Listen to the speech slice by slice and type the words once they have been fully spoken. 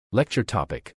Lecture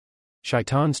topic: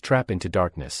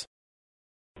 Shaitaans-trap-into-darkness.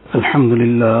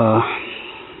 Alhamdulillah.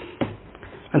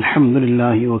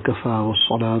 Alhamdulillah wa kafa wa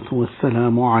salatu wa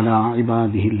salamu ala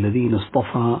ibadihi alladhina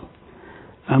istafa.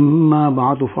 Amma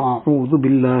ba'du fa'a'udhu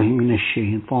billahi minash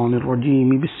shaitanir rajim.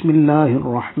 Bismillahir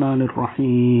rahmanir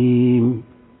rahim.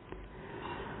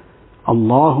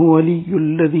 الله ولي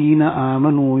الذين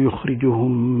آمنوا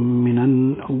يخرجهم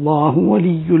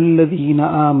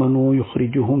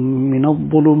من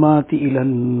الظلمات إلى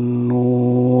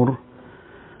النور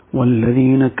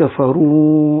والذين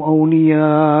كفروا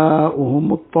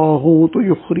أولياؤهم الطاغوت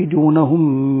يخرجونهم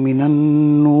من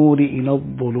النور إلى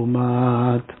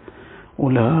الظلمات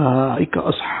أولئك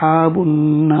أصحاب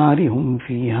النار هم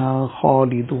فيها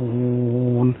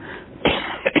خالدون.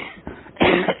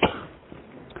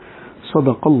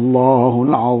 صدق الله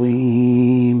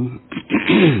العظيم.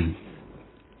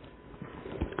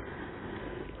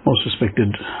 Most respected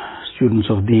students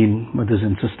of Deen, mothers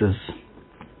and sisters,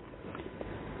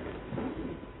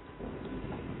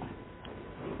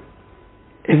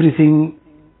 everything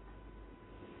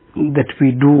that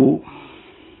we do,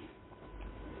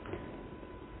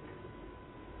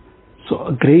 so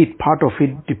a great part of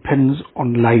it depends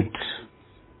on light.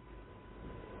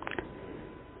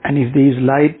 And if there is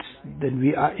light, then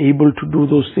we are able to do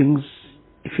those things.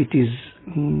 If it is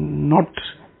not,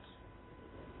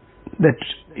 that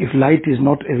if light is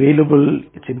not available,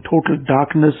 it's in total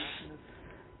darkness,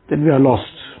 then we are lost.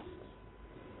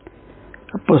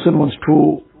 A person wants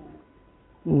to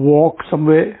walk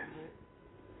somewhere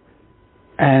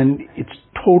and it's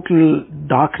total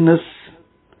darkness,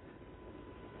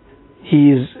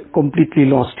 he is completely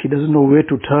lost. He doesn't know where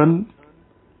to turn,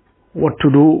 what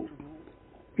to do.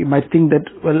 We might think that,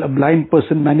 well, a blind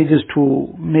person manages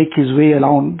to make his way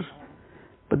around,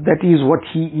 but that is what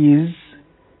he is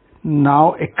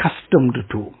now accustomed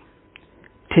to.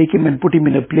 Take him and put him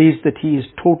in a place that he is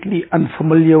totally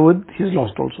unfamiliar with, he is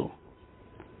lost also.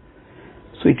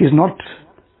 So it is not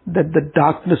that the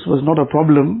darkness was not a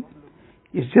problem,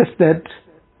 it's just that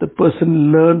the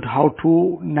person learned how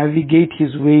to navigate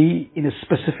his way in a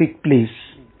specific place.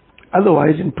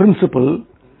 Otherwise, in principle,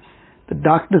 the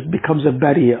darkness becomes a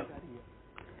barrier.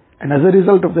 And as a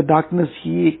result of the darkness,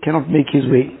 he cannot make his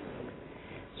way.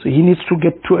 So he needs to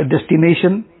get to a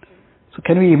destination. So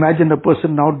can we imagine a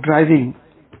person now driving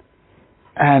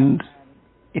and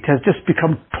it has just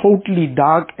become totally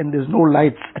dark and there's no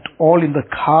lights at all in the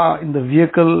car, in the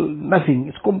vehicle, nothing.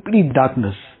 It's complete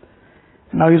darkness.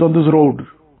 Now he's on this road.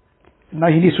 Now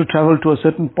he needs to travel to a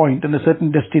certain point and a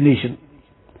certain destination.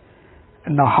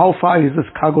 And now how far is this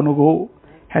car going to go?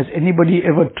 Has anybody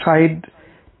ever tried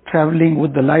traveling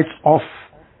with the lights off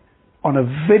on a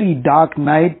very dark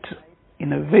night,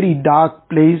 in a very dark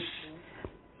place,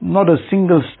 not a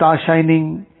single star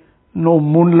shining, no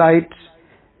moonlight,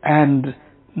 and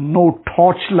no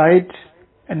torchlight,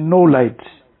 and no light?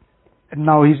 And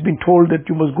now he's been told that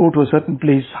you must go to a certain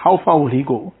place. How far will he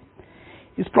go?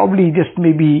 It's probably just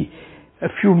maybe a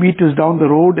few meters down the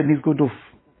road and he's going to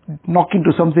knock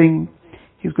into something,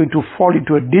 he's going to fall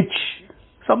into a ditch.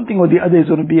 Something or the other is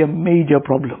going to be a major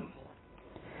problem.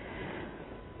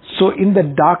 So in the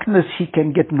darkness he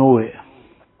can get nowhere.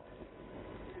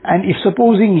 And if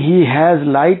supposing he has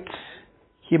light,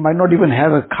 he might not even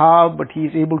have a car, but he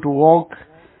is able to walk,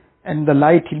 and the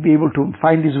light he'll be able to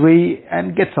find his way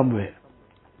and get somewhere.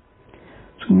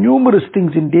 So numerous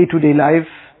things in day-to-day life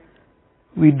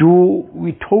we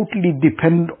totally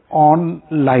depend on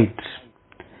light.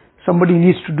 Somebody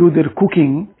needs to do their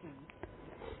cooking,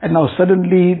 and now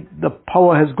suddenly the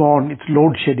power has gone, it's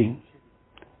load shedding.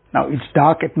 Now it's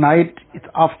dark at night, it's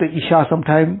after Isha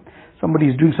sometime, somebody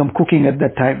is doing some cooking at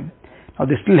that time. Now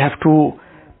they still have to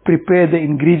prepare the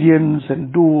ingredients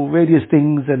and do various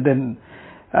things, and then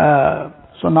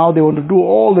so now they want to do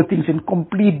all the things in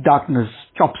complete darkness,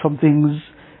 chop some things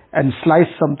and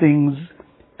slice some things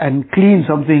and clean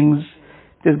some things.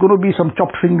 There's going to be some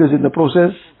chopped fingers in the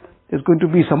process, there's going to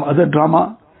be some other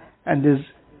drama, and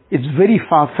it's very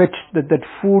far-fetched that that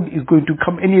food is going to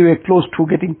come anywhere close to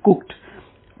getting cooked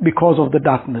because of the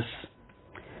darkness.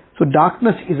 So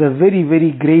darkness is a very,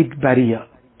 very great barrier.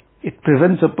 It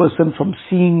prevents a person from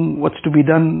seeing what's to be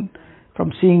done,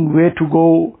 from seeing where to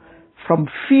go, from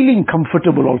feeling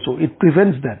comfortable also. It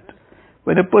prevents that.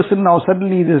 When a person now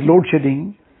suddenly there's load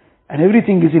shedding and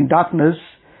everything is in darkness,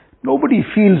 nobody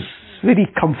feels very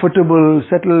comfortable,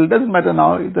 settled. Doesn't matter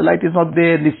now if the light is not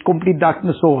there and it's complete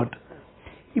darkness, so what?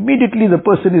 Immediately the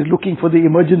person is looking for the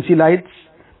emergency lights,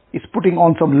 is putting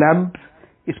on some lamp,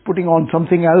 is putting on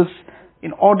something else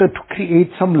in order to create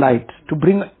some light, to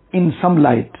bring in some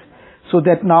light. so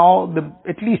that now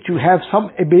at least you have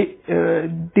some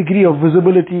degree of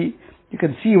visibility. You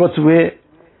can see what's where.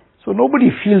 So nobody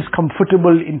feels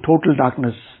comfortable in total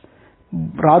darkness.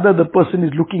 Rather, the person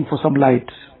is looking for some light.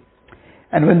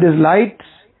 And when there's light,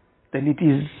 then it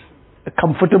is a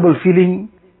comfortable feeling,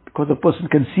 because the person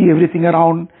can see everything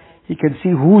around. He can see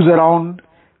who's around,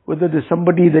 whether there's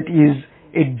somebody that is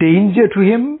a danger to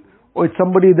him or it's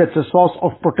somebody that's a source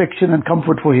of protection and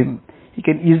comfort for him. He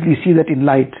can easily see that in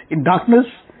light. In darkness,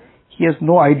 he has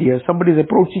no idea. Somebody is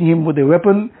approaching him with a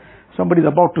weapon. Somebody is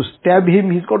about to stab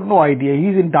him. He's got no idea.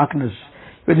 He's in darkness.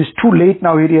 When it's too late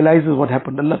now, he realizes what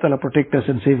happened. Allah Ta'ala protect us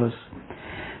and save us.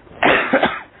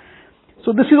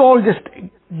 So this is all just,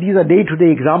 these are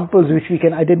day-to-day examples which we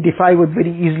can identify with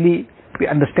very easily. We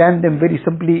understand them very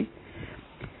simply.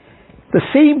 The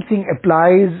same thing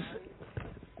applies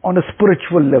on a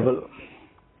spiritual level.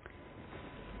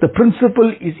 The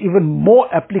principle is even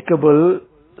more applicable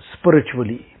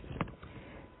spiritually.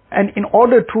 And in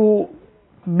order to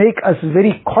make us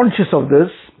very conscious of this,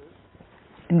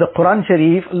 in the Quran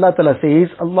Sharif, Allah Ta'ala says,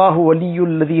 Allahu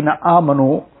waliyul ladhina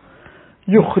amanu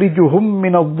yukhrijuhum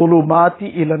min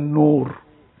al-dhulumati ila al-nur.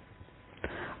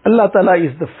 Allah Ta'ala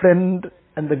is the friend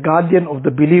and the guardian of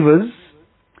the believers.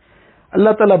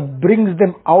 Allah Ta'ala brings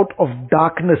them out of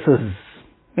darknesses,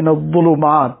 min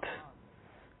al-dhulumat,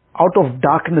 out of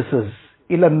darknesses,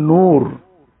 ila al-nur,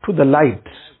 to the light.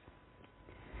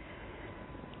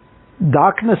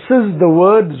 Darknesses, the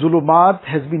word zulumat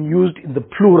has been used in the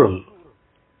plural.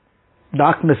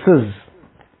 Darknesses.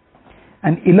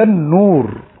 And ila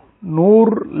nur,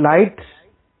 nur, light,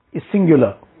 is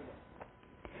singular.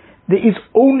 There is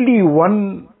only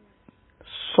one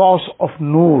source of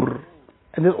nur,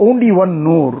 and there's only one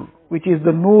nur, which is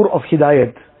the nur of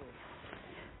hidayat.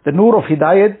 The nur of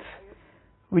hidayat,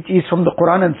 which is from the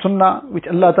Quran and Sunnah, which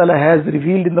Allah Ta'ala has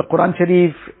revealed in the Quran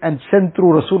Sharif and sent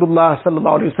through Rasulullah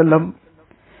Sallallahu Alaihi Wasallam.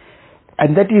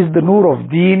 And that is the nur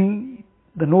of deen,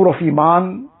 the nur of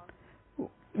iman.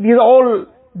 These are all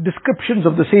descriptions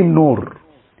of the same nur.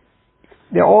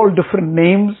 They are all different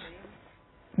names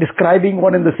describing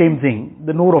one and the same thing.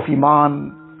 The nur of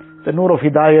iman, the nur of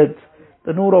hidayat,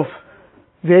 the nur of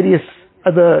various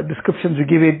other descriptions we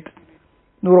give it,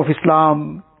 nur of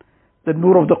Islam, the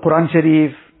nur of the Quran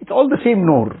Sharif. It's all the same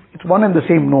nur. It's one and the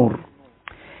same nur.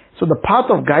 So the path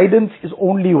of guidance is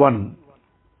only one.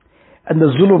 And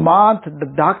the zulumat,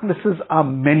 the darknesses, are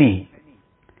many.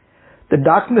 The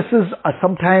darknesses are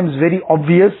sometimes very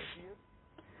obvious.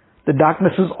 The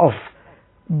darknesses of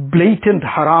blatant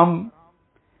haram.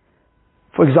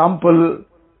 For example,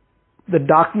 the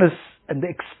darkness and the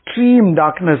extreme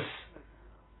darkness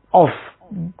of,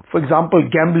 for example,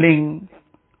 gambling,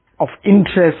 of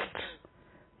interest,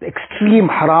 the extreme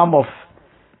haram of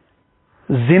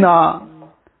zina,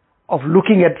 of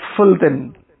looking at filth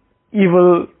and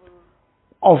evil,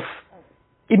 of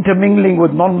intermingling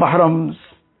with non-mahrams,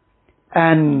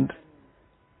 and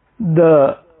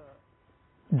the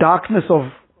darkness of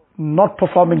not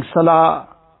performing salah,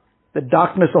 the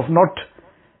darkness of not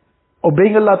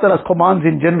obeying Allah Ta'ala's commands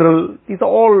in general. These are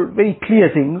all very clear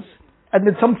things, and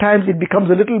then sometimes it becomes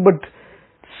a little bit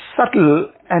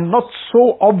subtle and not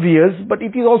so obvious, but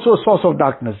it is also a source of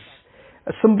darkness.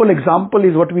 A simple example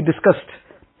is what we discussed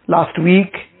last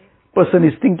week. Person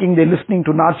is thinking they're listening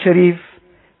to Naat Sharif,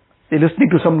 they're listening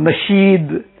to some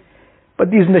nasheed,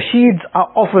 but these nasheeds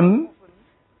are often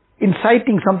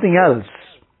inciting something else.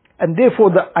 And therefore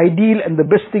the ideal and the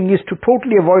best thing is to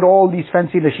totally avoid all these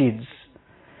fancy nasheeds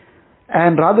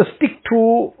and rather stick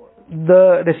to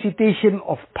the recitation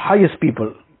of pious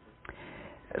people.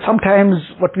 Sometimes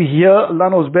what we hear, Allah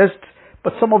knows best,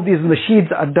 but some of these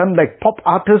nasheeds are done like pop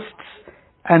artists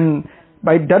and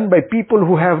done by people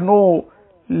who have no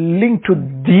link to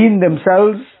deen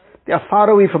themselves. They are far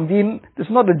away from deen. This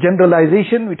is not a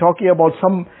generalization. We're talking about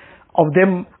some of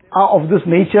them are of this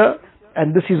nature,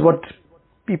 and this is what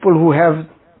people who have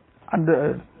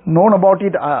known about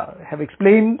it have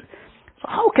explained. So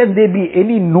how can there be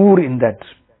any nur in that?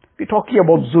 We're talking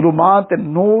about zulumat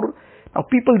and nur. Now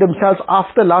people themselves,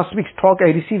 after last week's talk,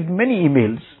 I received many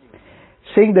emails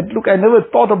saying that, look, I never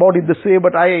thought about it this way,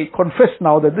 but I confess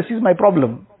now that this is my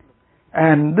problem.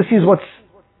 And this is what's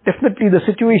definitely the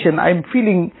situation. I'm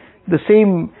feeling the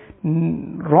same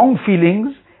wrong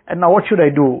feelings, and now what should I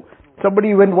do?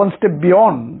 Somebody went one step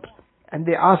beyond, and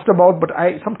they asked about, but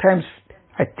sometimes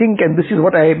I think, and this is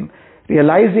what I am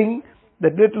realizing,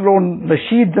 that let alone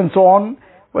nasheeds and so on,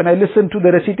 when I listen to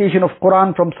the recitation of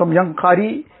Quran from some young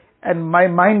Qari, and my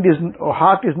mind or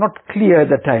heart is not clear at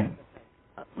that time.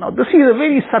 Now this is a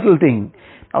very subtle thing.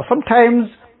 Now sometimes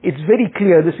it's very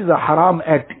clear this is a haram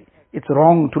act. It's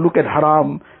wrong to look at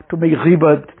haram, to make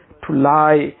ghibat, to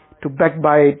lie, to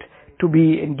backbite, to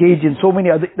be engaged in so many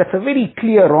other, that's a very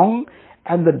clear wrong,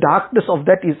 and the darkness of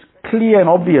that is clear and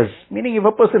obvious, meaning if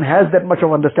a person has that much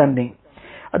of understanding.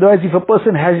 Otherwise, if a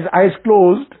person has his eyes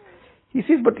closed, he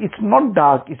says, but it's not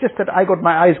dark, it's just that I got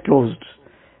my eyes closed.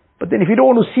 But then if you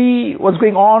don't want to see what's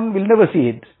going on, we'll never see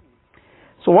it.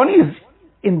 So one is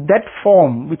in that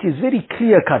form, which is very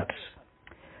clear cut.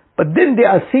 But then there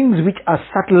are things which are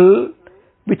subtle,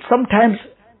 which sometimes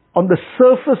on the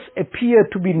surface appear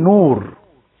to be nur,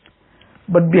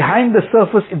 but behind the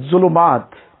surface it's zulumat.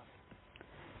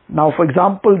 Now, for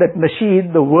example, that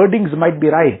nasheed, the wordings might be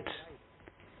right.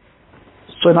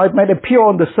 So now it might appear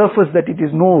on the surface that it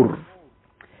is nur.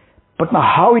 But now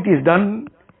how it is done,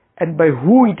 and by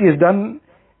who it is done,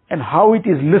 and how it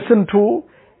is listened to,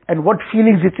 and what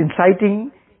feelings it's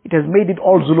inciting, it has made it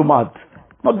all zulumat.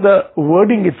 Not the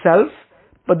wording itself,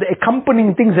 but the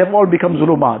accompanying things have all become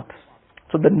zulumat.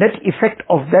 So the net effect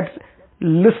of that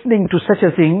listening to such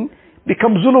a thing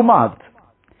becomes zulumat.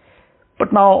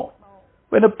 But now,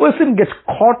 when a person gets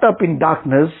caught up in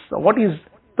darkness, what is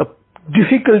the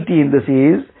difficulty in this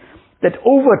is that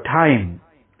over time,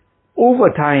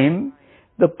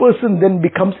 the person then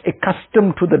becomes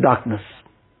accustomed to the darkness.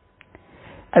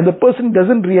 And the person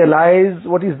doesn't realize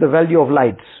what is the value of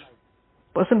light.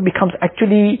 Person becomes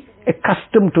actually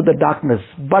accustomed to the darkness.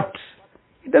 But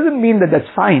it doesn't mean that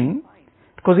that's fine,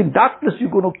 because in darkness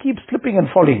you're going to keep slipping and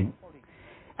falling.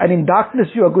 And in darkness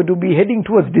you are going to be heading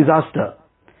towards disaster.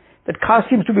 That car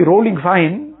seems to be rolling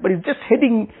fine, but it's just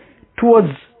heading towards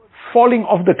falling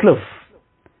off the cliff.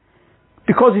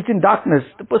 Because it's in darkness,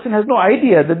 the person has no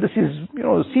idea that this is,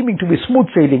 seeming to be smooth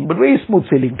sailing. But where is smooth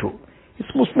sailing to? It's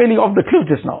smooth sailing off the cliff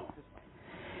just now.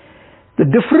 The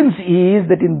difference is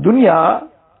that in dunya,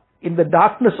 in the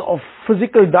darkness of,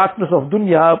 physical darkness of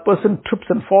dunya, a person trips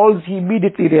and falls, he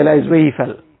immediately realizes where he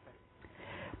fell.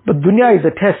 But dunya is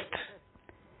a test.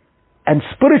 And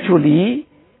spiritually,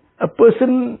 a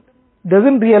person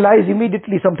doesn't realize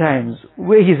immediately sometimes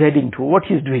where he's heading to, what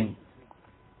he's doing.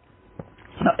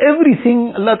 Now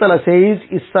everything Allah Ta'ala says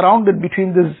is surrounded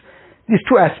between these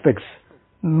two aspects,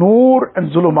 nur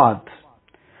and zulumat.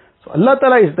 So Allah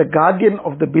Ta'ala is the guardian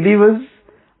of the believers.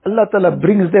 Allah Ta'ala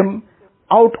brings them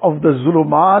out of the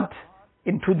zulumat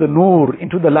into the nur,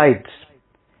 into the light.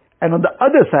 And on the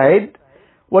other side,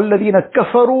 وَالَّذِينَ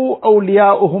كَفَرُوا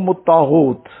أَوْلِيَاؤُهُمُ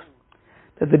الطَّاغُوتِ,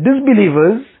 that the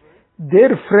disbelievers,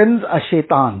 their friends are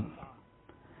shaitan.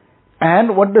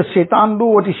 And what does shaitan do?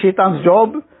 What is shaitan's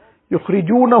job?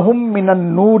 يُخْرِجُونَهُمْ مِنَ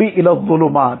النُّورِ إِلَى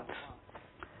الظُّلُمَاتِ.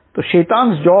 So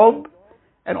shaitan's job,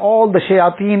 and all the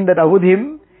shayateen that are with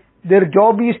him, their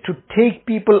job is to take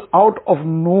people out of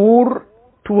nur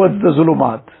towards the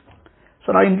zulumat.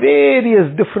 So now in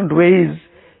various different ways,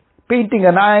 painting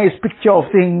a nice picture of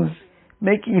things,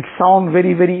 making it sound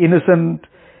very, very innocent,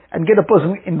 and get a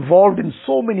person involved in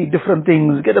so many different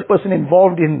things, get a person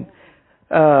involved in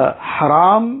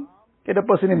haram, get a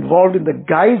person involved in the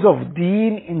guise of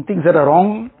deen, in things that are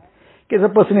wrong, get a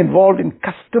person involved in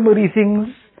customary things,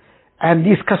 and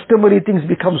these customary things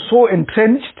become so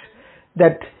entrenched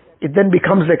that it then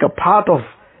becomes like a part of,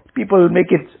 people make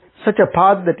it such a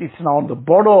part that it's now on the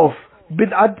border of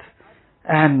bid'at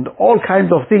and all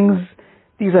kinds of things.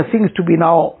 These are things to be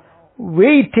now,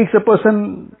 where it takes a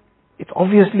person, it's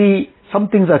obviously, some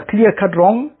things are clear cut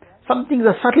wrong, some things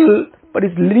are subtle, but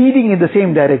it's leading in the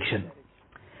same direction.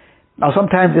 Now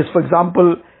sometimes there's, for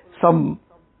example, some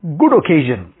good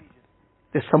occasion.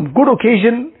 There's some good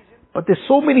occasion, but there's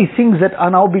so many things that are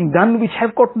now being done which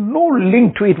have got no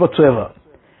link to it whatsoever.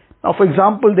 Now for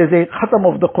example, there's a khatam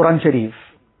of the Quran Sharif.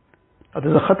 Now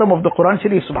there's a khatam of the Quran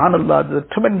Sharif, subhanallah, there's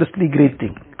a tremendously great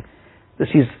thing. This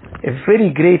is a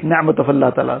very great ni'mat of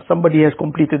Allah Ta'ala. Somebody has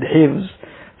completed hifz,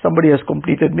 somebody has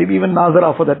completed maybe even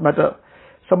nazara for that matter.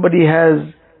 Somebody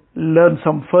has learned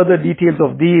some further details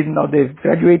of deen. Now they've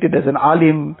graduated as an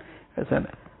alim, as an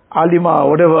alima,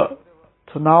 whatever.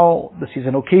 So now this is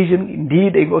an occasion,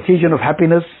 indeed an occasion of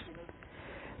happiness.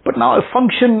 But now a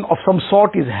function of some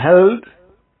sort is held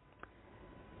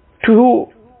to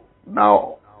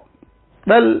now,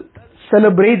 well,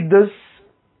 celebrate this,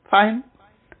 fine.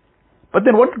 But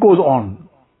then what goes on?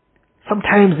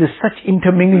 Sometimes there's such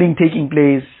intermingling taking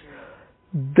place.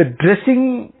 The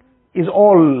dressing is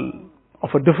all of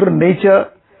a different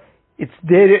nature. It's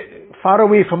there far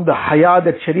away from the haya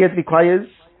that Shariat requires.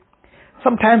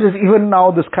 Sometimes it's even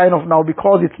now this kind of, now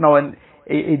because it's now a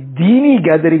deeni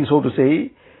gathering, so to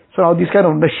say. So now these kind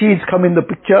of nasheeds come in the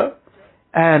picture,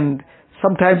 and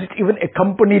sometimes it's even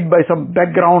accompanied by some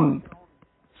background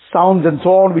sounds and so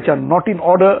on which are not in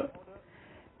order.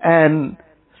 And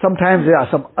sometimes there are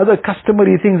some other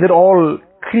customary things that all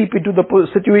creep into the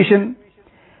situation,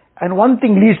 and one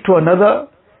thing leads to another.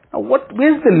 Now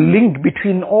where's the link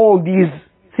between all these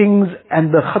things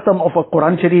and the khatam of a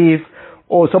Quran Sharif,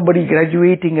 or somebody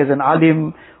graduating as an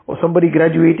alim, or somebody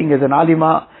graduating as an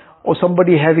alima, or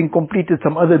somebody having completed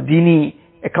some other dini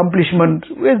accomplishment?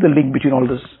 Where's the link between all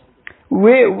this?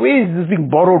 Where is this being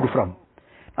borrowed from?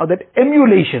 Now that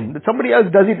emulation, that somebody else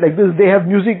does it like this, they have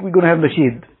music, we're going to have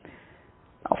nasheed.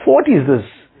 Now what is this?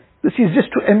 This is just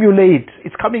to emulate.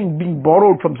 It's being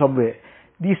borrowed from somewhere.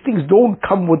 These things don't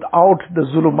come without the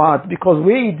zulumat, because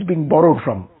where it's being borrowed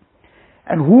from?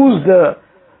 And who's the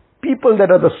people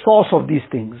that are the source of these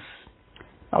things?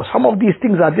 Now some of these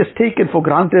things are just taken for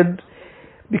granted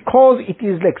because it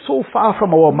is like so far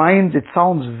from our minds, it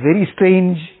sounds very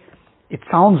strange. It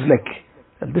sounds like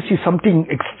this is something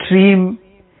extreme.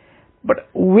 But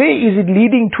where is it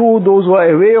leading to? Those who are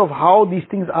aware of how these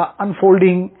things are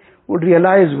unfolding would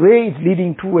realize where it's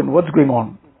leading to and what's going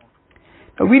on.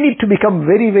 Now we need to become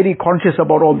very, very conscious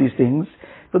about all these things.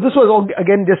 So this was all,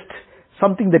 again, just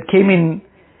something that came in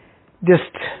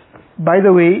just by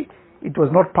the way. It was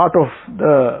not part of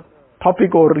the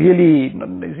topic, or really,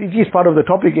 it is part of the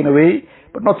topic in a way,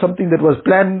 but not something that was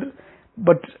planned.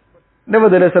 But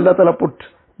nevertheless, Allah Ta'ala put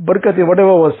barakat in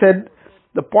whatever was said.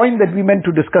 The point that we meant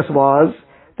to discuss was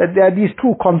that there are these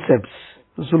two concepts.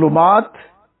 Zulumat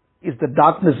is the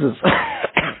darknesses.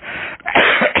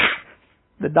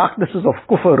 The darknesses of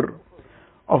kufr,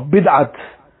 of bid'at,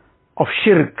 of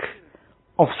shirk,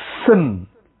 of sin,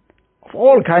 of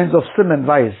all kinds of sin and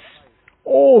vice.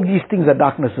 All these things are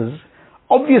darknesses.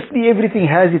 Obviously everything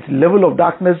has its level of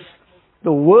darkness.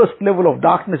 The worst level of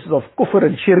darkness is of kufr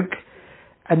and shirk,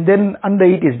 and then under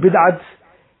it is bid'at,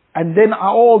 and then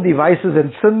are all the vices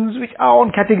and sins, which are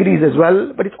on categories as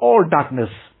well, but it's all darkness.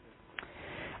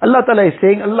 Allah Ta'ala is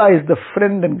saying, Allah is the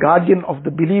friend and guardian of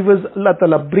the believers. Allah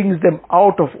Ta'ala brings them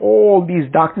out of all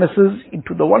these darknesses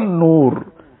into the one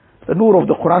nur, the nur of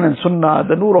the Quran and Sunnah,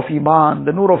 the nur of Iman,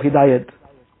 the nur of Hidayat.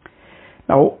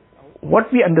 Now,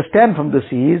 what we understand from this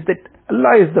is that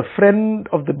Allah is the friend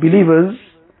of the believers.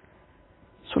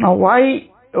 So now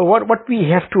what we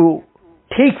have to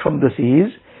take from this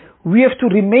is, we have to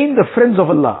remain the friends of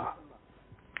Allah.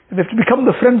 We have to become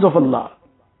the friends of Allah.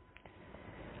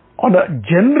 On a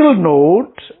general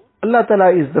note, Allah Ta'ala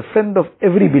is the friend of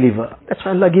every believer. That's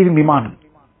why Allah gave him Iman.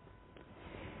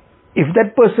 If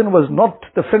that person was not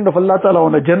the friend of Allah Ta'ala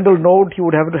on a general note, he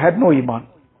would have had no Iman.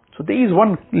 So there is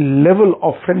one level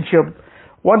of friendship,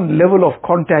 one level of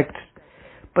contact.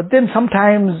 But then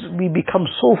sometimes we become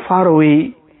so far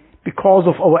away because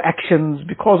of our actions,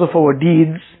 because of our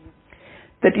deeds,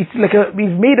 that it's like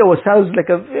we've made ourselves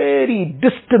like a very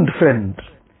distant friend.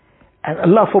 And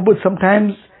Allah forbid,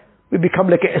 sometimes we become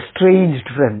like an estranged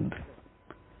friend.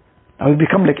 Now we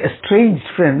become like estranged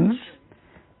friends.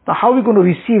 Now how are we going to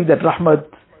receive that rahmat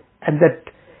and that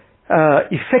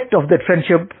effect of that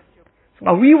friendship?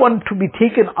 Now we want to be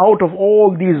taken out of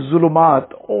all these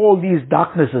zulumat, all these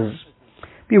darknesses.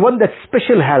 We want that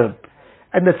special help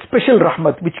and that special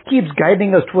rahmat which keeps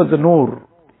guiding us towards the nur.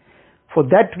 For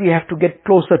that we have to get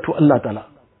closer to Allah Ta'ala.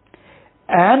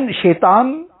 And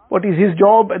shaitan, what is his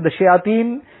job? And the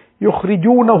shayateen,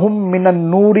 يُخْرِجُونَهُمْ مِنَ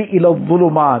النُّورِ إِلَى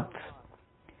الظُّلُمَاتِ.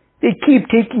 They keep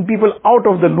taking people out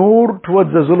of the nur towards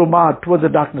the zulumat, towards the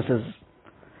darknesses.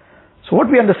 So what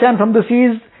we understand from this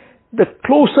is, the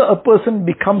closer a person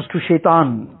becomes to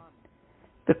shaitan,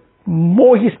 the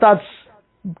more he starts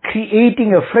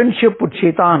creating a friendship with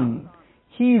shaitan,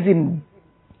 he is in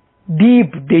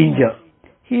deep danger.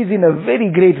 He is in a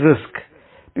very great risk.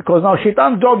 Because now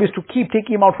shaitan's job is to keep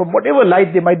taking him out from whatever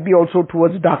light there might be also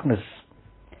towards darkness.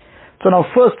 So now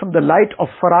first from the light of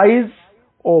faraiz,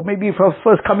 or maybe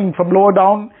first coming from lower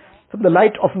down, from the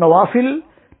light of nawafil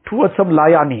towards some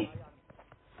layani.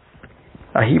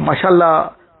 He,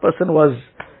 mashallah, person was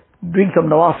doing some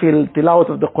nawafil,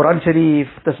 tilawat of the Quran Sharif,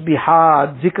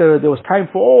 tasbihat, zikr, there was time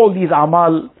for all these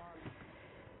amal.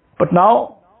 But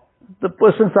now, the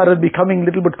person started becoming a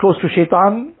little bit close to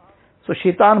shaitan. So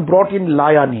shaitan brought in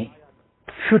layani,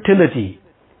 futility.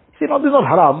 He said, no, this is not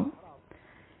haram.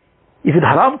 Is it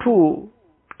haram to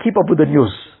keep up with the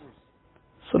news?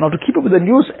 So now to keep up with the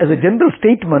news as a general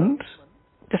statement,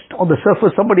 just on the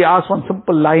surface, somebody asks one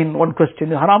simple line, one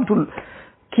question, is haram to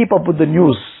keep up with the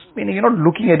news? Meaning you're not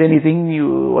looking at anything,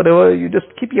 you just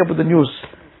keeping up with the news.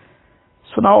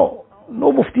 So now,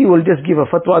 no mufti will just give a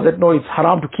fatwa that no, it's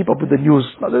haram to keep up with the news.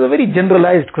 Now there's a very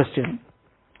generalized question.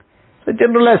 A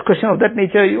generalized question of that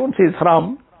nature, you won't say it's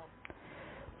haram.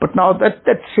 But now that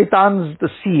shaitan's the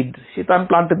seed. Shaitan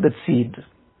planted that seed.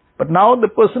 But now the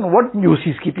person, what news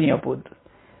he's keeping up with,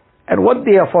 and what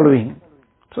they are following.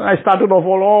 So I started off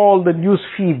all the news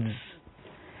feeds.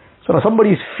 So now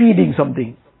somebody is feeding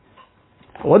something.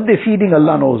 What they're feeding,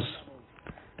 Allah knows.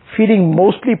 Feeding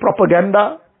mostly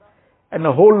propaganda and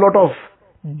a whole lot of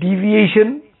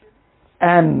deviation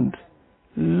and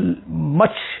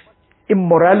much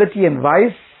immorality and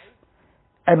vice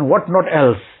and what not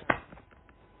else.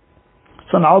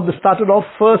 So now they started off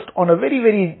first on a very,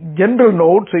 very general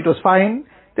note, so it was fine.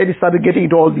 Then he started getting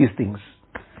into all these things.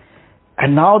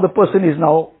 And now the person is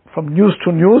now from news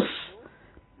to news.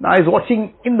 Now he's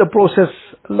watching in the process,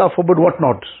 Allah forbid what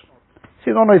not.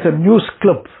 See, no, it's a news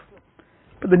clip.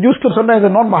 But the news clip sometimes is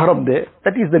a non-mahram there.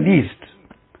 That is the least.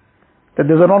 That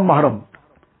there's a non-mahram.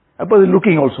 A person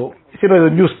looking also. You know,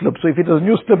 it's a news clip. So if it was a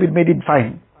news clip, it made it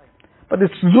fine. But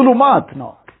it's zulumat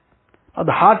now. Now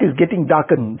the heart is getting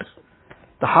darkened.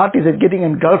 The heart is getting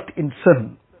engulfed in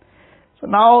sin. So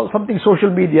now something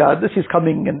social media, this is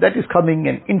coming and that is coming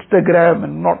and Instagram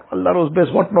and not Allah knows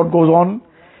best what not goes on.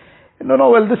 And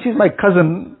well, this is my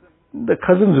cousin, the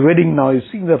cousin's wedding now. You're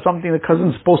seeing there's something the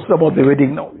cousin's posted about the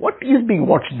wedding now. What is being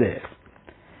watched there?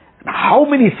 And how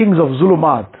many things of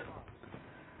zulumat?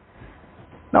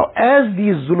 Now as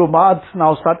these zulumats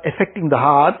now start affecting the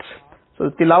heart, so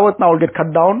the tilawat now will get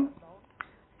cut down.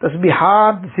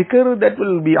 Tasbihat, zikr, that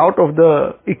will be out of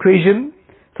the equation.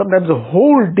 Sometimes a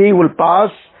whole day will pass,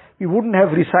 we wouldn't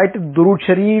have recited Durood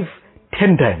Sharif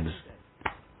 10 times.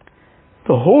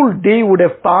 The whole day would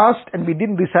have passed and we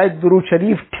didn't recite Durood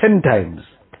Sharif 10 times.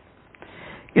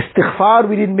 Istighfar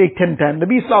we didn't make 10 times.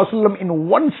 Nabi Sallallahu Alaihi Wasallam in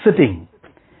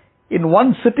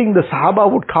one sitting, the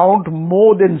Sahaba would count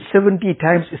more than 70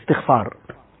 times istighfar.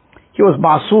 He was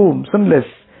masoom, sinless.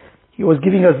 He was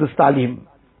giving us this talim.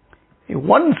 In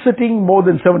one sitting, more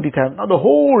than 70 times. Now the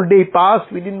whole day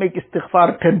passed, we didn't make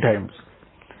istighfar 10 times.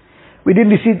 We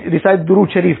didn't recite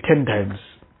Durood Sharif 10 times.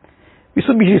 We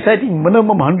should be reciting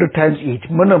minimum 100 times each.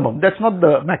 Minimum. That's not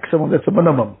the maximum, that's the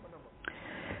minimum.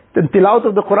 Then tilawat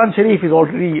of the Quran Sharif is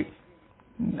already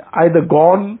either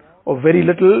gone or very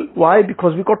little. Why?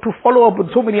 Because we got to follow up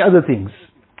with so many other things.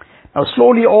 Now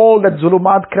slowly all that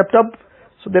zulumat crept up,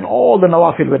 so then all the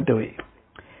nawafil went away.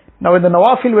 Now when the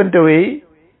nawafil went away,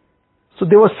 so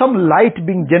there was some light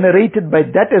being generated by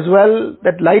that as well.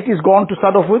 That light is gone to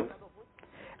start off with.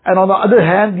 And on the other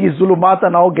hand, these zulumat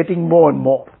are now getting more and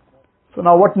more. So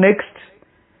now what next?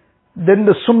 Then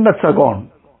the sunnats are gone.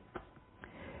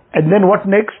 And then what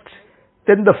next?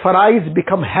 Then the farais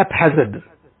become haphazard.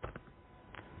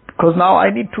 Because now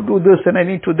I need to do this and I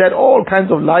need to that, all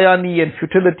kinds of layani and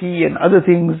futility and other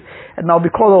things. And now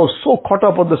because I was so caught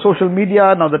up on the social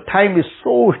media, now the time is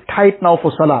so tight now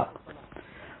for salah.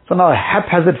 So now a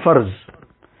haphazard farz.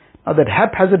 Now that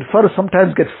haphazard farz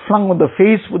sometimes gets flung on the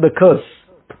face with a curse.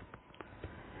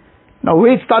 Now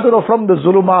where it started off from the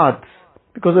zulumat,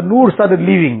 because the nur started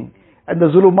leaving and the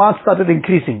zulumat started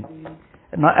increasing.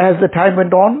 And now as the time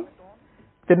went on,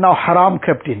 then now haram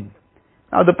crept in.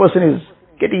 Now the person is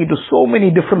getting into so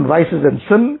many different vices and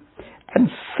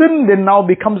sin then now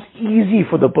becomes easy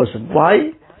for the person.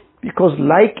 Why? Because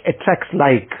like attracts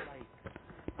like.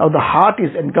 Now the heart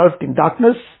is engulfed in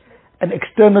darkness and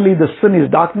externally the sin is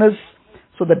darkness,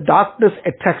 so the darkness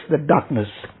attracts the darkness.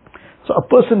 So a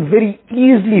person very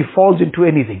easily falls into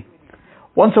anything.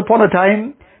 Once upon a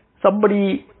time,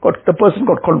 the person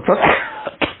got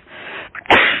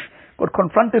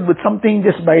confronted with something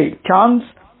just by chance,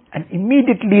 and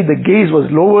immediately the gaze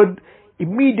was lowered,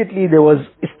 immediately there was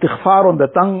istighfar on the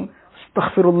tongue,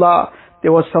 astaghfirullah,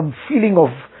 there was some feeling of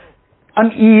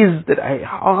unease that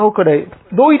how could I,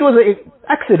 though it was an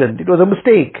accident, it was a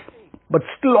mistake, but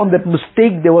still on that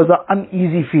mistake there was an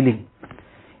uneasy feeling.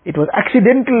 It was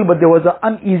accidental, but there was an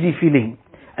uneasy feeling,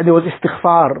 and there was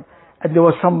istighfar, and there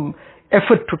was some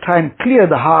effort to try and clear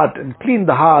the heart and clean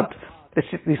the heart,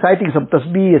 reciting some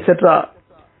tasbih, etc.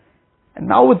 And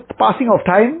now with the passing of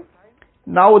time,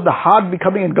 now with the heart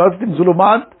becoming engulfed in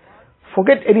zulumat,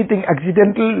 forget anything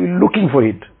accidental, we're looking for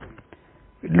it.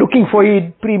 Looking for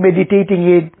it, premeditating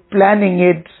it, planning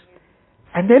it,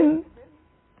 and then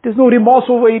there's no remorse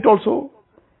over it also.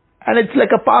 And it's like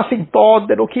a passing thought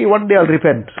that, okay, one day I'll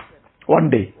repent. One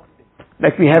day.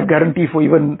 Like we have guarantee for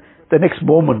even the next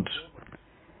moment.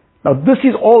 Now this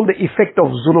is all the effect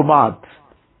of zulumat.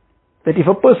 That if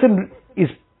a person is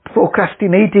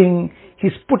procrastinating,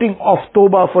 he's putting off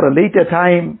tawbah for a later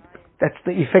time, that's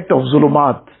the effect of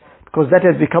zulumat. Because that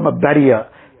has become a barrier.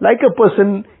 Like a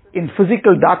person in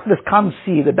physical darkness can't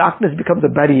see, the darkness becomes a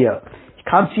barrier. He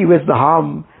can't see where's the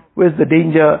harm, where's the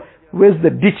danger, where's the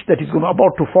ditch that he's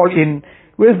about to fall in,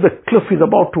 where's the cliff he's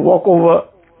about to walk over.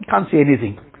 He can't see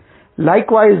anything.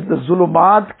 Likewise, the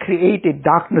zulumat create a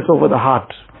darkness over the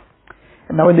heart.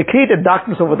 And now when they create a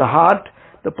darkness over the heart,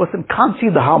 the person can't see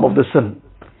the harm of the sin.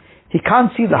 He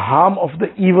can't see the harm of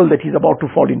the evil that he's about to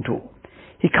fall into.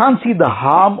 He can't see the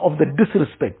harm of the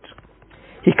disrespect.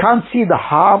 He can't see the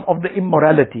harm of the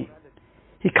immorality.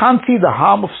 He can't see the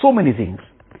harm of so many things.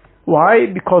 Why?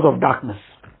 Because of darkness.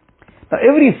 Now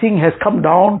everything has come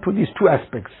down to these two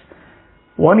aspects.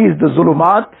 One is the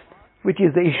zulumat, which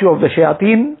is the issue of the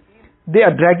shayateen. They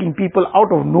are dragging people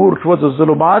out of nur towards the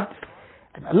zulumat.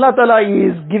 And Allah Ta'ala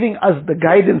is giving us the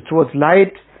guidance towards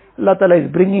light. Allah Ta'ala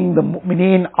is bringing the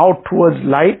mu'mineen out towards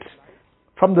light,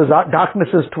 from the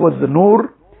darknesses towards the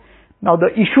nur. Now the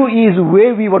issue is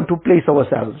where we want to place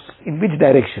ourselves, in which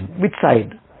direction, which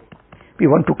side. We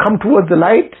want to come towards the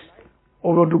light,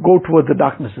 or we want to go towards the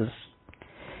darknesses.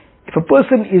 If a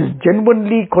person is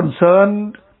genuinely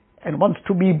concerned and wants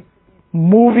to be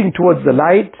moving towards the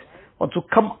light, wants to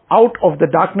come out of the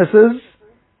darknesses,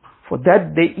 for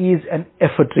that there is an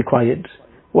effort required.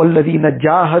 وَالَّذِينَ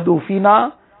جَاهَدُوا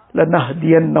فِينَا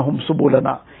لَنَهْدِيَنَّهُمْ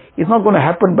سُبُلَنَا. It's not going to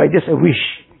happen by just a wish.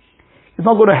 It's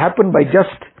not going to happen by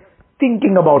just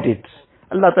thinking about it.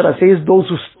 Allah Ta'ala says, those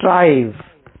who strive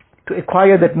to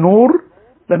acquire that nur,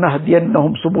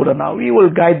 لَنَهْدِيَنَّهُمْ سُبُلَنَا. We will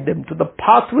guide them to the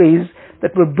pathways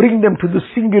that will bring them to the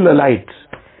singular light.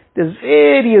 There's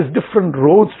various different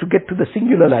roads to get to the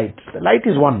singular light. The light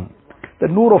is one. The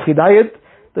nur of hidayat,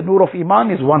 the nur of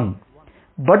iman is one.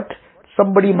 But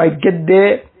somebody might get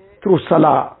there through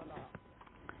salah.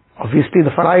 Obviously the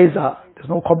faraiz there's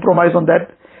no compromise on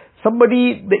that.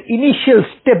 Somebody, the initial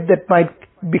step that might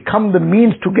become the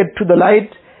means to get to the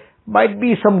light might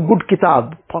be some good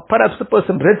kitab. Perhaps the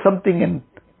person read something and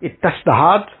it touched the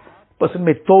heart. Person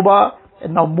made tawbah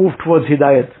and now moved towards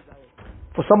hidayat.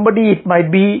 For somebody it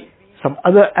might be some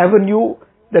other avenue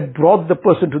that brought the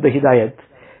person to the hidayat.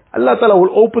 Allah Ta'ala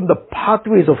will open the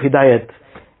pathways of hidayat,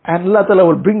 and Allah Ta'ala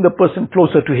will bring the person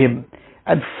closer to Him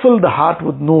and fill the heart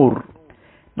with nur.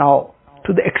 Now,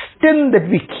 to the extent that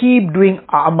we keep doing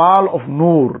a'mal of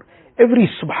nur, every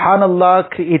subhanallah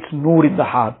creates nur in the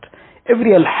heart.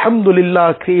 Every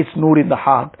alhamdulillah creates nur in the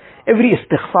heart. Every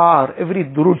istighfar, every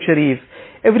durood sharif,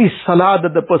 every salah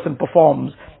that the person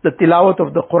performs, the tilawat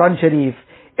of the Quran Sharif,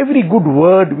 every good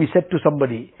word we said to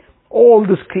somebody, all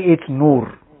this creates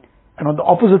nur. And on the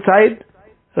opposite side,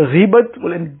 ghibat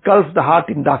will engulf the heart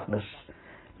in darkness.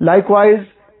 Likewise,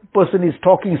 the person is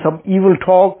talking some evil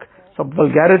talk, some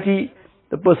vulgarity,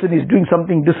 the person is doing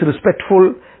something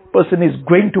disrespectful, the person is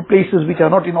going to places which are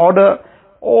not in order.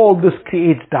 All this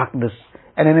creates darkness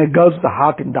and it engulfs the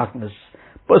heart in darkness.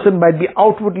 Person might be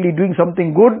outwardly doing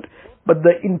something good, but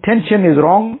the intention is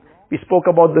wrong. We spoke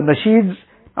about the nasheeds.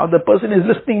 Now the person is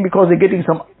listening because they're getting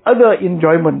some other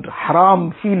enjoyment,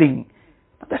 haram feeling.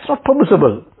 That's not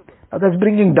permissible. Now that's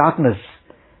bringing darkness.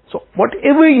 So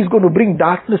whatever is going to bring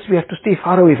darkness, we have to stay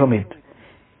far away from it.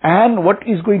 And what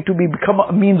is going to become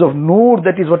a means of nur,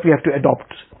 that is what we have to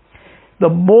adopt. The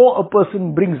more a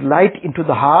person brings light into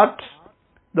the heart,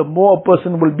 the more a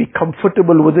person will be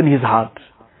comfortable within his heart.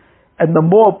 And the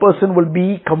more a person will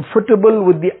be comfortable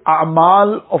with the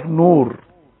a'mal of nur.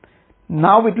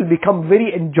 Now it will become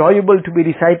very enjoyable to be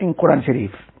reciting Quran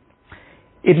Sharif.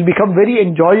 It will become very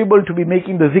enjoyable to be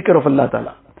making the zikr of Allah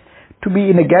Ta'ala. To be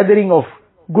in a gathering of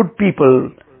good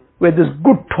people, where there's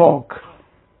good talk.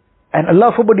 And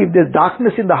Allah forbid, if there's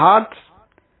darkness in the heart,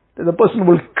 then the person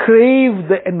will crave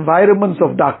the environments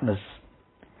of darkness.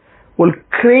 Will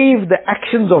crave the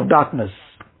actions of darkness.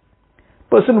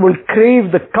 Person will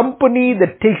crave the company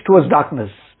that takes towards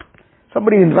darkness.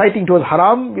 Somebody is inviting towards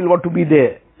haram, will want to be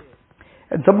there.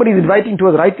 And somebody is inviting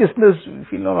towards righteousness, we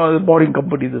feel, no, boring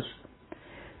company this.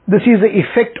 This is the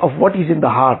effect of what is in the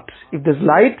heart. If there's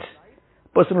light,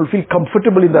 person will feel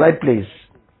comfortable in the right place.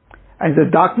 And if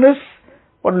there's darkness,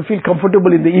 one will feel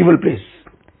comfortable in the evil place.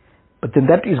 But then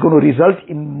that is going to result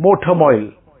in more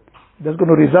turmoil. That's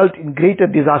going to result in greater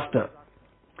disaster.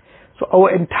 So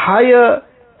our entire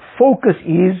focus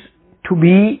is to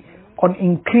be on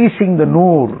increasing the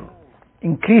nur,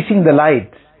 increasing the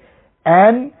light,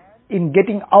 and in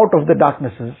getting out of the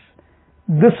darknesses.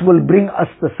 This will bring us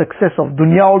the success of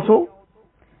dunya also.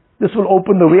 This will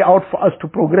open the way out for us to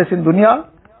progress in dunya,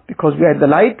 because we are the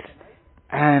light,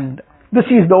 and this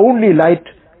is the only light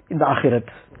in the akhirat.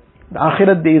 In the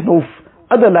akhirat there is no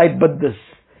other light but this.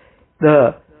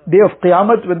 The day of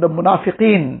Qiyamah, when the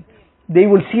munafiqeen, they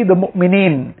will see the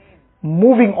mu'mineen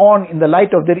moving on in the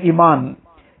light of their iman.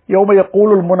 يَوْمَ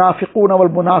يَقُولُ الْمُنَافِقُونَ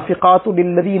وَالْمُنَافِقَاتُ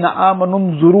لِلَّذِينَ آمَنُوا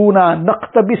انظُرُونَا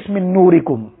نَقْتَبِسْ مِن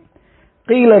نُورِكُمْ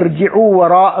قِيلَ ارْجِعُوا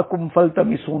وَرَاءَكُمْ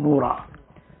فَالْتَمِسُوا نُورًا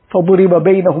فَضُرِبَ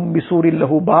بَيْنَهُمْ بِسُورٍ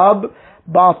لَهُ بَابٌ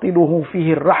بَاطِنُهُ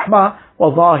فِيهِ الرَّحْمَةُ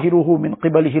وَظَاهِرُهُ مِن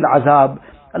قِبَلِهِ الْعَذَابُ.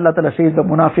 Allah Ta'ala says the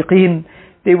munafiqeen,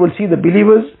 they will see the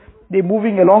believers, they're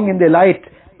moving along in their light,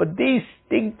 but they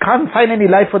can't find any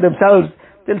light for themselves.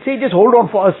 They'll say, just hold on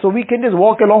for us so we can just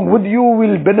walk along with you,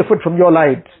 we'll benefit from your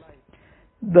light.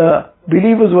 The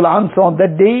believers will answer on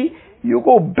that day, you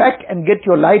go back and get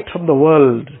your light from the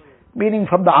world, meaning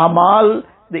from the amal,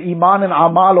 the iman and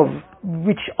amal of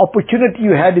which opportunity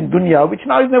you had in dunya, which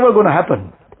now is never going to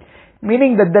happen.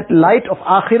 Meaning that that light of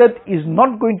akhirat is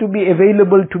not going to be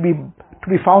available to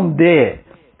be found there.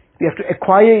 We have to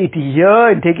acquire it here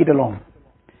and take it along.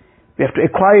 We have to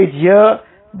acquire it here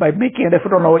by making an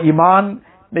effort on our iman,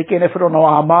 making an effort on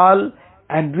our amal,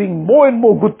 and doing more and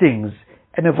more good things,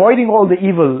 and avoiding all the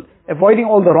evil, avoiding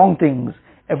all the wrong things,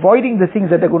 avoiding the things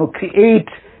that are going to create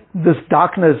this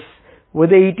darkness,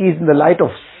 whether it is in the light of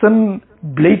sin,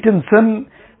 blatant sin,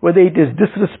 whether it is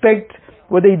disrespect,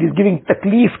 whether it is giving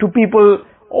taklif to people.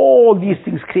 All these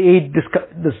things create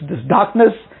this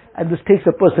darkness, and this takes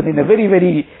a person in a very,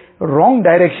 very wrong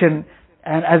direction.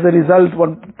 And as a result,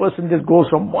 one person just goes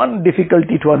from one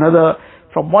difficulty to another,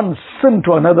 from one sin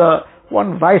to another,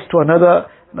 one vice to another,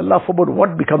 and Allah forbid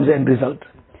what becomes the end result.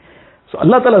 So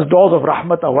Allah Ta'ala's doors of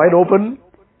rahmat are wide open.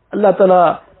 Allah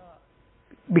Ta'ala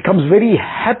becomes very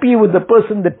happy with the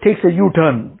person that takes a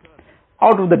U-turn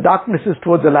out of the darknesses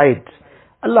towards the light.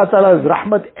 Allah Ta'ala's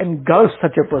rahmat engulfs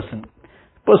such a person.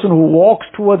 The person who walks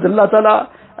towards Allah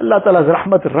Ta'ala, Allah Ta'ala's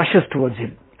rahmat rushes towards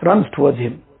him, runs towards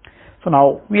him. So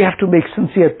now we have to make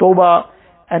sincere tawbah,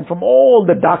 and from all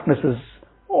the darknesses,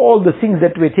 all the things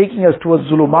that were taking us towards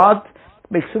zulumat,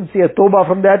 make sincere tawbah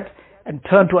from that, and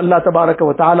turn to Allah Tabaraka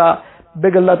wa Ta'ala,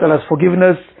 beg Allah Ta'ala's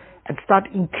forgiveness, and start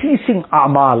increasing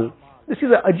a'mal. This is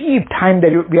an ajib time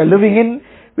that we are living in,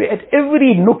 where at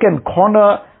every nook and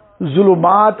corner,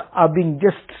 zulumat are being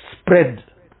just spread.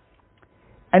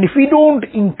 And if we don't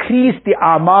increase the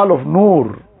a'mal of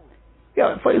nur,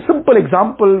 for a simple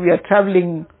example, we are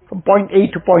traveling from point A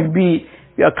to point B,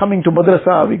 we are coming to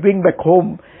madrasa, we're going back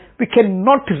home, we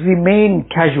cannot remain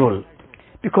casual,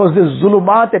 because there's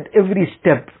zulumat at every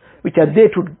step, which are there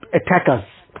to attack us.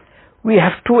 We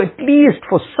have to, at least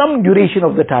for some duration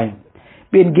of the time,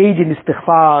 be engaged in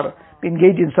istighfar, be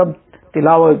engaged in some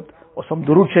tilawat, or some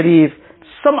durood sharif,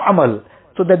 some amal,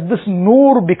 so that this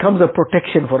nur becomes a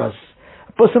protection for us.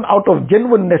 A person out of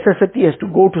genuine necessity has to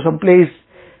go to some place,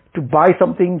 to buy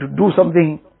something, to do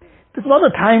something. This is not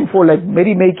a time for like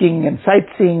merrymaking and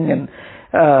sightseeing and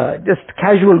just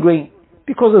casual going,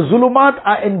 because the zulumat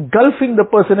are engulfing the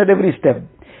person at every step.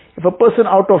 If a person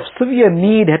out of severe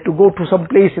need had to go to some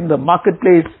place in the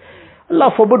marketplace,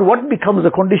 Allah forbid what becomes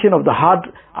the condition of the heart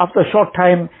after a short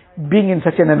time being in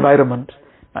such an environment.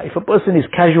 Now if a person is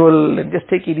casual and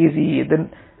just take it easy,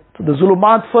 then so the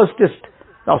zulumat first just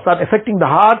now start affecting the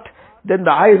heart, then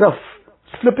the eyes are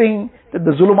slipping, then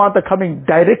the zulumat are coming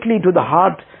directly to the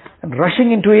heart and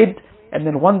rushing into it, and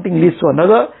then one thing leads to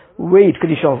another, where it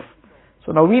finish off.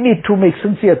 So now we need to make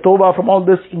sincere tawbah from all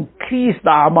this, increase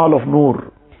the amal of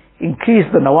nur, increase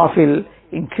the nawafil,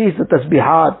 increase the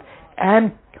tasbihat,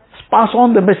 and pass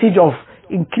on the message of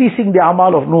increasing the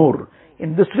amal of nur.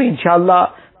 In this way,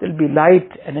 inshallah, there will be light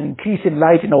and an increase in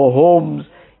light in our homes,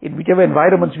 in whichever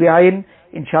environments we are in.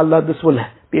 Inshallah, this will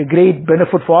be a great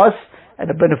benefit for us and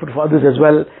a benefit for others as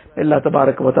well. May Allah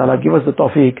Tabaraka wa Ta'ala give us the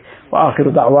tawfiq. Wa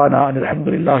akhiru da'wana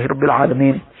alhamdulillahi rabbil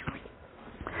alameen.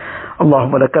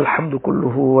 اللهم لك الحمد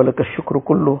كله ولك الشكر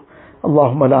كله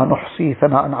اللهم لا نحصي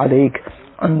ثناء عليك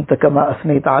أنت كما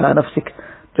أثنيت على نفسك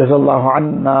جزا الله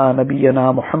عنا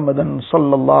نبينا محمدا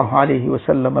صلى الله عليه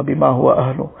وسلم بما هو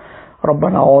أهله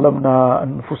ربنا ظلمنا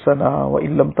أنفسنا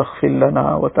وإن لم تغفر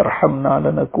لنا وترحمنا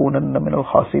لنكونن من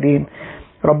الخاسرين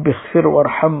رب اغفر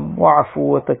وارحم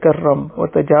واعفو وتكرم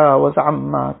وتجاوز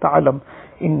عما تعلم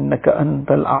إنك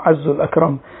أنت الأعز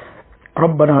الأكرم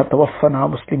ربنا توفنا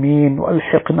مسلمين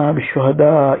وألحقنا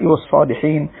بالشهداء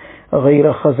والصالحين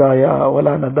غير خزايا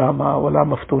ولا ندامى ولا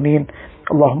مفتونين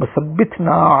اللهم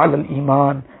ثبتنا على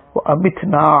الإيمان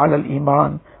وأمتنا على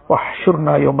الإيمان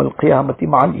واحشرنا يوم القيامة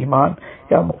مع الإيمان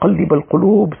يا مقلب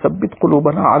القلوب ثبت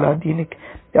قلوبنا على دينك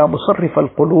يا مصرف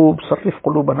القلوب صرف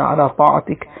قلوبنا على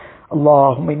طاعتك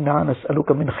اللهم إنا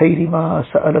نسألك من خير ما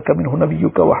سألك منه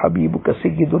نبيك وحبيبك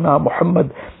سيدنا محمد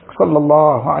صلى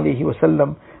الله عليه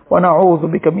وسلم ونعوذ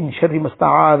بك من شر ما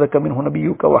استعاذك منه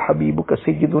نبيك وحبيبك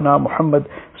سيدنا محمد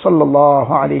صلى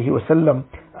الله عليه وسلم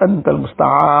أنت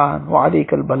المستعان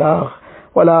وعليك البلاغ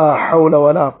ولا حول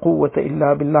ولا قوة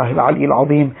إلا بالله العلي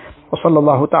العظيم وصلى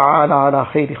الله تعالى على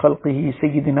خير خلقه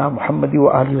سيدنا محمد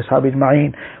وآله وصحبه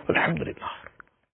أجمعين والحمد لله.